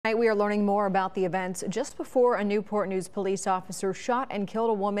We are learning more about the events just before a Newport News police officer shot and killed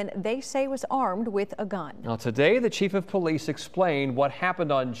a woman they say was armed with a gun. Now today, the chief of police explained what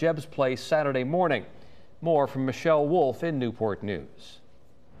happened on Jeb's Place Saturday morning. More from Michelle Wolf in Newport News.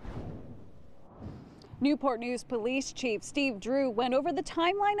 Newport News Police Chief Steve Drew went over the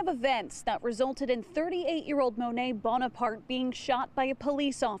timeline of events that resulted in 38-year-old Monet Bonaparte being shot by a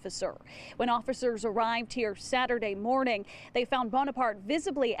police officer. When officers arrived here Saturday morning, they found Bonaparte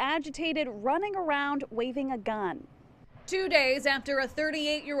visibly agitated, running around waving a gun. 2 days after a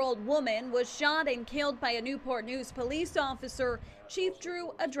 38-year-old woman was shot and killed by a Newport News police officer, Chief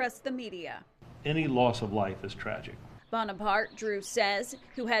Drew addressed the media. Any loss of life is tragic. Bonaparte, Drew says,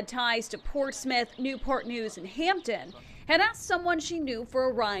 who had ties to Portsmouth, Newport News, and Hampton, had asked someone she knew for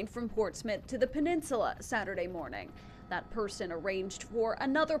a ride from Portsmouth to the peninsula Saturday morning. That person arranged for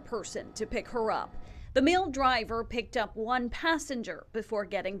another person to pick her up. The male driver picked up one passenger before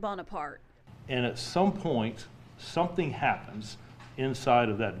getting Bonaparte. And at some point, something happens inside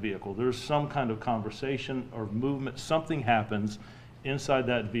of that vehicle. There's some kind of conversation or movement. Something happens inside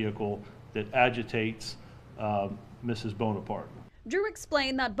that vehicle that agitates Mrs. Bonaparte. Drew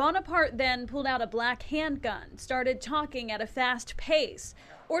explained that Bonaparte then pulled out a black handgun, started talking at a fast pace,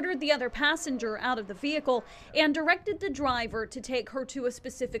 ordered the other passenger out of the vehicle, and directed the driver to take her to a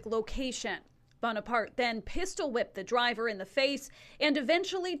specific location. Bonaparte then pistol whipped the driver in the face and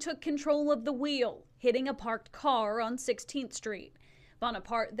eventually took control of the wheel, hitting a parked car on 16th Street.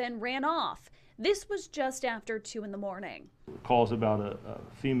 Bonaparte then ran off. This was just after 2 in the morning. Calls about a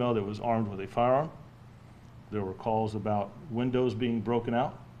female that was armed with a firearm. There were calls about windows being broken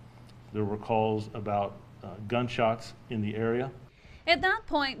out. There were calls about gunshots in the area. At that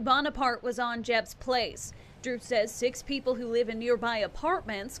point, Bonaparte was on Jeb's Place. Drew says 6 people who live in nearby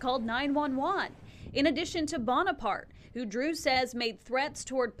apartments called 911. In addition to Bonaparte, who Drew says made threats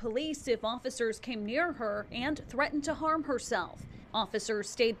toward police if officers came near her and threatened to harm herself. Officers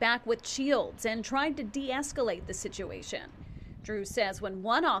stayed back with shields and tried to de-escalate the situation. Drew says when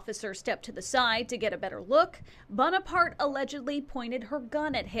one officer stepped to the side to get a better look, Bonaparte allegedly pointed her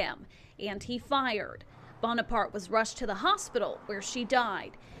gun at him, and he fired. Bonaparte was rushed to the hospital where she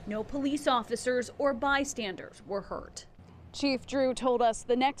died. No police officers or bystanders were hurt. Chief Drew told us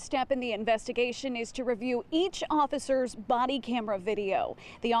the next step in the investigation is to review each officer's body camera video.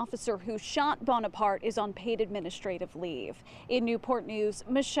 The officer who shot Bonaparte is on paid administrative leave. In Newport News,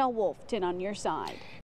 Michelle Wolf, 10 on your side.